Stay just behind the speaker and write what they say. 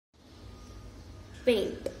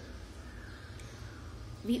Paint.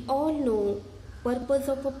 We all know purpose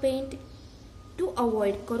of a paint: to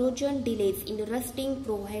avoid corrosion, delays in rusting,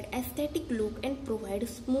 provide aesthetic look and provide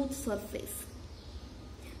smooth surface.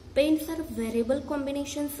 Paints are variable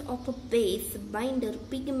combinations of a base, binder,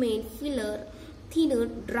 pigment, filler, thinner,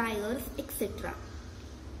 dryers, etc.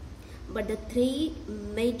 But the three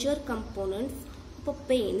major components of a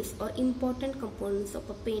paints or important components of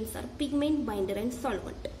a paints are pigment, binder and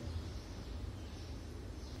solvent.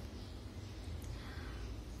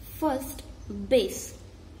 First, base.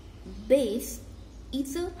 Base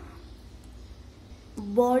is a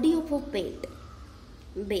body of a paint.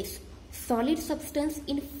 Base, solid substance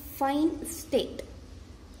in fine state.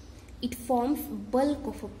 It forms bulk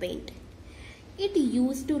of a paint. It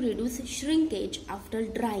used to reduce shrinkage after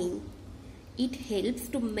drying. It helps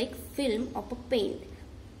to make film of a paint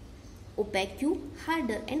opaque,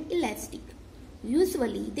 harder and elastic.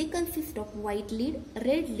 Usually they consist of white lead,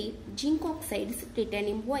 red lead, zinc oxides,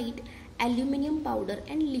 titanium white, aluminium powder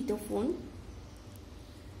and lithophone.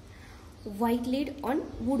 White lead on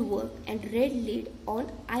woodwork and red lead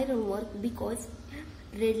on ironwork because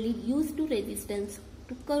red lead used to resistance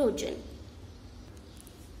to corrosion.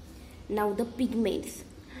 Now the pigments.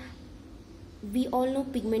 We all know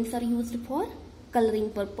pigments are used for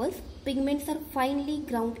coloring purpose. Pigments are finely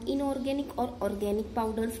ground inorganic or organic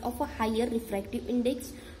powders of a higher refractive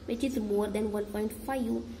index, which is more than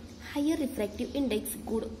 1.5. Higher refractive index,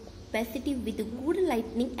 good opacity with good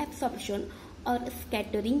lightning absorption or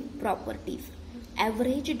scattering properties.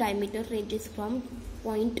 Average diameter ranges from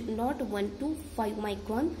 0.01 to 5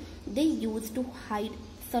 micron. They use to hide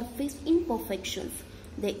surface imperfections.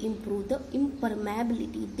 They improve the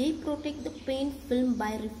impermeability. They protect the paint film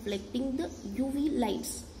by reflecting the UV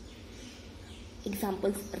lights.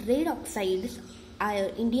 Examples: red oxides,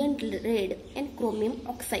 Indian red and chromium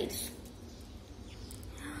oxides.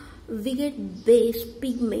 We get base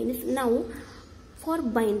pigments. Now for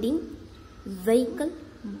binding, vehicle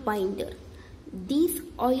binder. These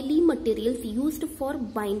oily materials used for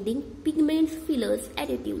binding pigments, fillers,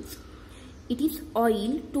 additives. It is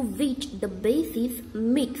oil to which the base is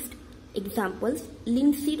mixed. Examples: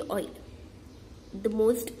 linseed oil. The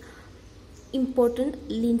most important,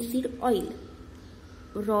 linseed oil,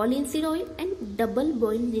 raw linseed oil and double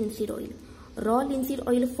boiled linseed oil. Raw linseed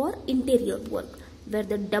oil for interior work, where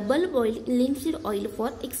the double boiled linseed oil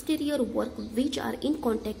for exterior work which are in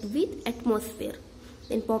contact with atmosphere.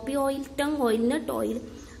 Then poppy oil, tung oil, nut oil,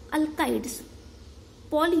 alkyds,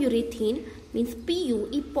 polyurethane means PU,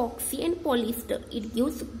 epoxy and polyester. It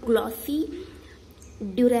gives glossy,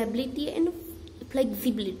 durability and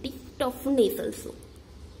flexibility, toughness also.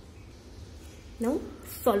 Now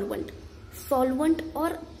solvent. Solvent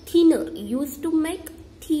or thinner used to make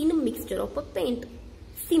thin mixture of a paint.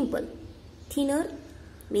 Simple. Thinner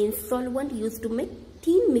means solvent used to make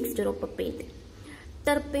thin mixture of a paint.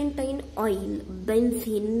 Turpentine oil,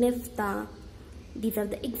 benzene, naphtha. These are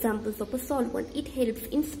the examples of a solvent. It helps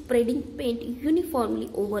in spreading paint uniformly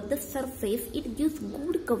over the surface. It gives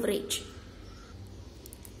good coverage.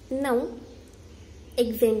 Now,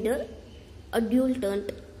 extender,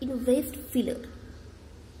 adulterant in waste filler.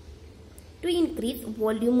 To increase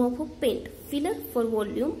volume of a paint, filler for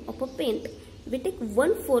volume of a paint, we take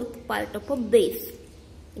 1/4 part of a base.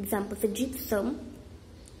 Examples: gypsum,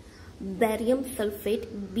 barium sulfate,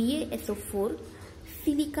 BaSO4,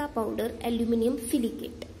 silica powder, aluminium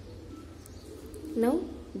silicate. Now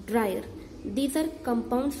dryer. These are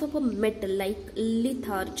compounds of a metal like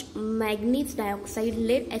litharge, manganese dioxide,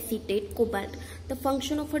 lead acetate, cobalt. The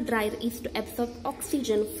function of a dryer is to absorb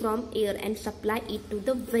oxygen from air and supply it to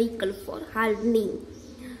the vehicle for hardening.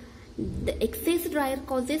 The excess dryer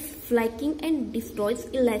causes flaking and destroys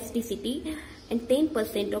elasticity and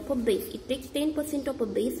 10% of a base. It takes 10% of a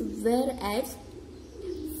base, whereas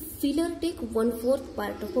filler take 1/4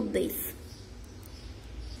 part of a base.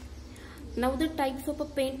 Now the types of a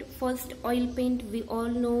paint. First, oil paint. We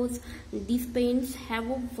all know these paints have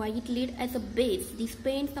a white lead as a base. These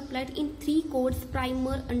paints applied in 3 coats: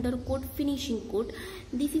 primer, undercoat, finishing coat.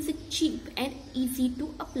 This is cheap and easy to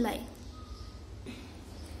apply.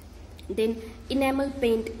 Then enamel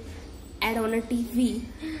paint. Add on a TV.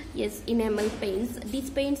 Yes, enamel paints. These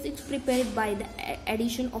paints is prepared by the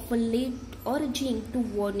addition of a lead or zinc to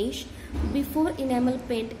varnish. Before enamel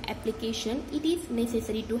paint application, it is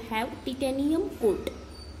necessary to have titanium coat.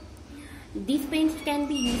 These paints can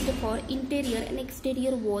be used for interior and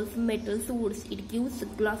exterior walls, metals, woods. It gives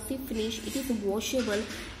glossy finish. It is washable.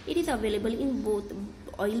 It is available in both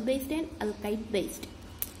oil-based and alkyd-based.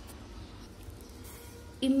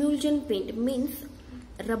 Emulsion paint means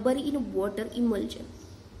rubber in water emulsion.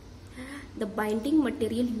 The binding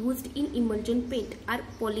material used in emulsion paint are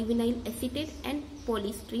polyvinyl acetate and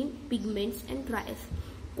polystyrene pigments and dryers.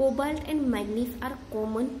 Cobalt and manganese are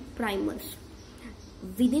common primers.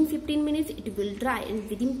 Within 15 minutes it will dry and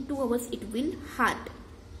within 2 hours it will hard.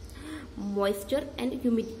 Moisture and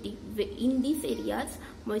humidity. In these areas,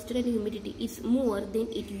 moisture and humidity is more than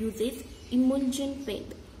it uses emulsion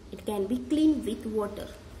paint. It can be cleaned with water.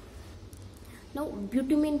 Now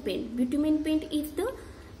bitumen paint. Bitumen paint is the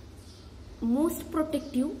most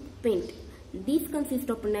protective paint. This consists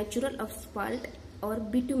of natural asphalt or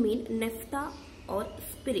bitumen, naphtha or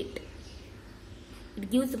spirit. It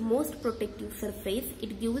gives most protective surface.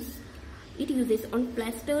 It uses on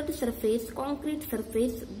plastered surface, concrete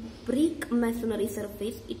surface, brick masonry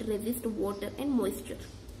surface. It resists water and moisture.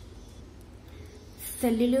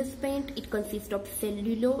 Cellulose paint. It consists of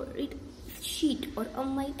celluloid sheet or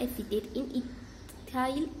amyl acetate in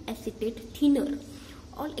ethyl acetate thinner.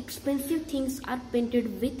 All expensive things are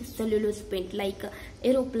painted with cellulose paint, like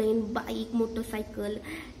aeroplane, bike, motorcycle.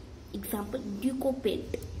 Example, Duco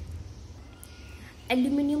paint.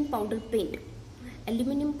 Aluminium powder paint.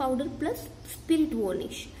 Aluminium powder plus spirit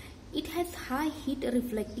varnish. It has high heat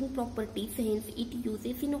reflecting properties, hence it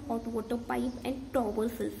uses in hot water pipe and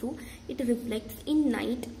towers also. It reflects in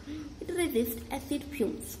night. It resists acid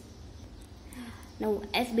fumes. Now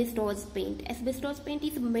asbestos paint. Asbestos paint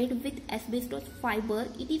is made with asbestos fiber.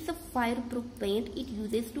 It is a fireproof paint. It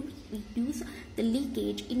uses to reduce the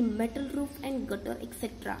leakage in metal roof and gutter,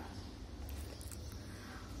 etc.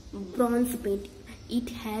 Bronze paint. It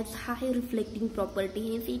has high reflecting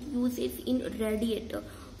property, hence it uses in radiator.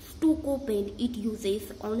 Stucco paint. It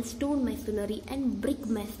uses on stone masonry and brick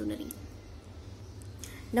masonry.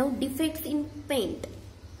 Now defects in paint.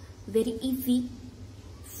 Very easy,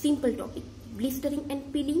 simple topic. Blistering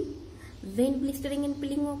and peeling. When blistering and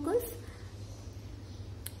peeling occurs,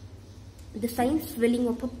 the sign swelling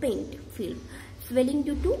of a paint film. Swelling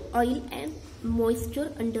due to oil and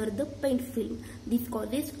moisture under the paint film. This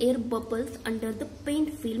causes air bubbles under the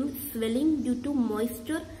paint film. Swelling due to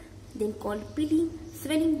moisture, then called peeling.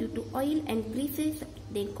 Swelling due to oil and greases,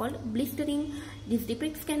 then called blistering. These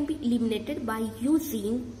defects can be eliminated by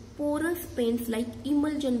using porous paints like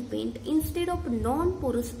emulsion paint instead of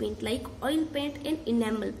non-porous paint like oil paint and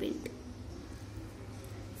enamel paint.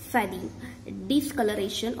 Fading.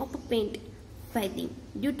 Discoloration of a paint. Fading.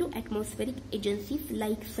 Due to atmospheric agencies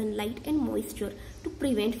like sunlight and moisture. To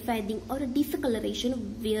prevent fading or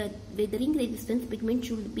discoloration, weathering resistant pigment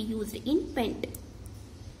should be used in paint.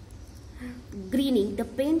 Greening. The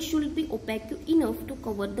paint should be opaque enough to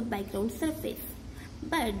cover the background surface,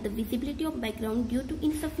 but the visibility of background due to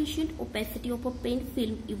insufficient opacity of a paint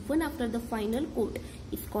film even after the final coat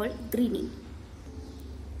is called greening.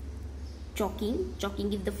 Chalking.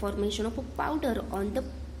 Chalking is the formation of a powder on the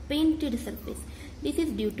painted surface. This is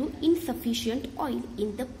due to insufficient oil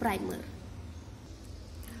in the primer.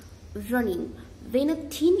 Running. When a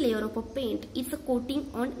thin layer of a paint is a coating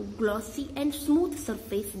on glossy and smooth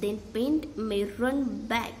surface, then paint may run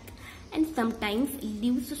back and sometimes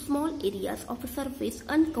leaves small areas of a surface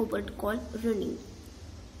uncovered, called running.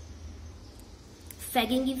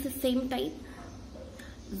 Sagging is the same type.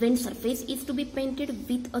 When surface is to be painted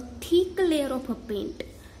with a thick layer of a paint,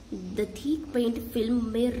 the thick paint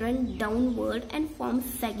film may run downward and form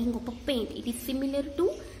sagging of a paint. It is similar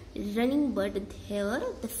to running, but here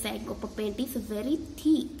the sag of a paint is very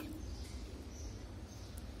thick.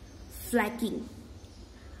 Flaking.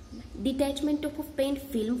 Detachment of a paint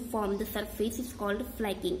film from the surface is called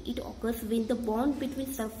flaking. It occurs when the bond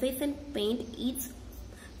between surface and paint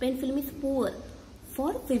film is poor.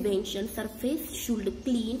 For prevention, surface should be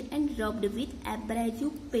cleaned and rubbed with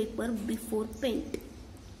abrasive paper before paint.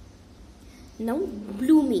 Now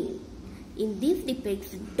blooming. In these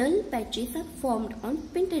defects, dull patches are formed on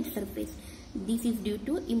painted surface. This is due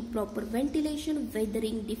to improper ventilation,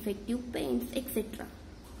 weathering, defective paints, etc.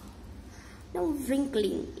 Now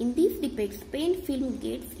wrinkling. In these defects, paint film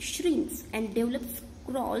shrinks and develops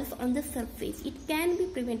scrolls on the surface. It can be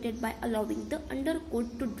prevented by allowing the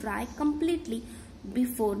undercoat to dry completely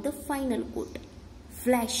before the final coat.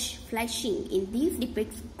 Flashing. In these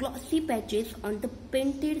defects, glossy patches on the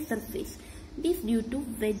painted surface. This due to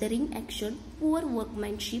weathering action, poor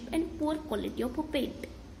workmanship and poor quality of a paint.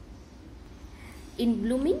 In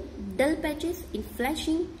blooming, dull patches. In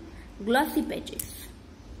flashing, glossy patches.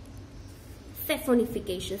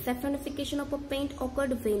 Saffronification. Saffronification of a paint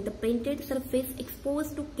occurred when the painted surface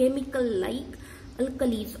exposed to chemical like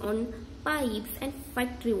alkalis on pipes and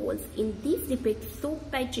factory walls. In these defects,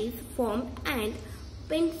 soap patches formed and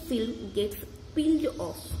paint film gets peeled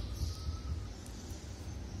off.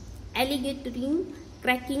 Alligating.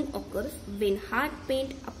 Cracking occurs when hard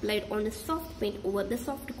paint applied on a soft paint over the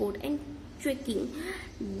soft coat and checking.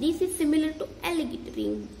 This is similar to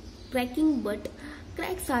alligator cracking, but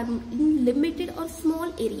cracks are in limited or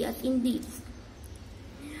small areas in these.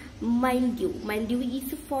 Mildew. Mildew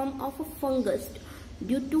is a form of a fungus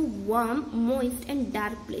due to warm, moist and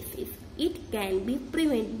dark places. It can be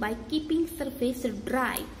prevented by keeping surface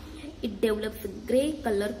dry. It develops grey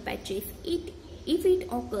color patches. If it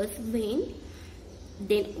occurs when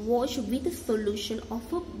then wash with a solution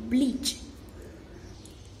of a bleach.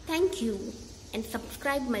 Thank you and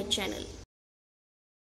subscribe my channel.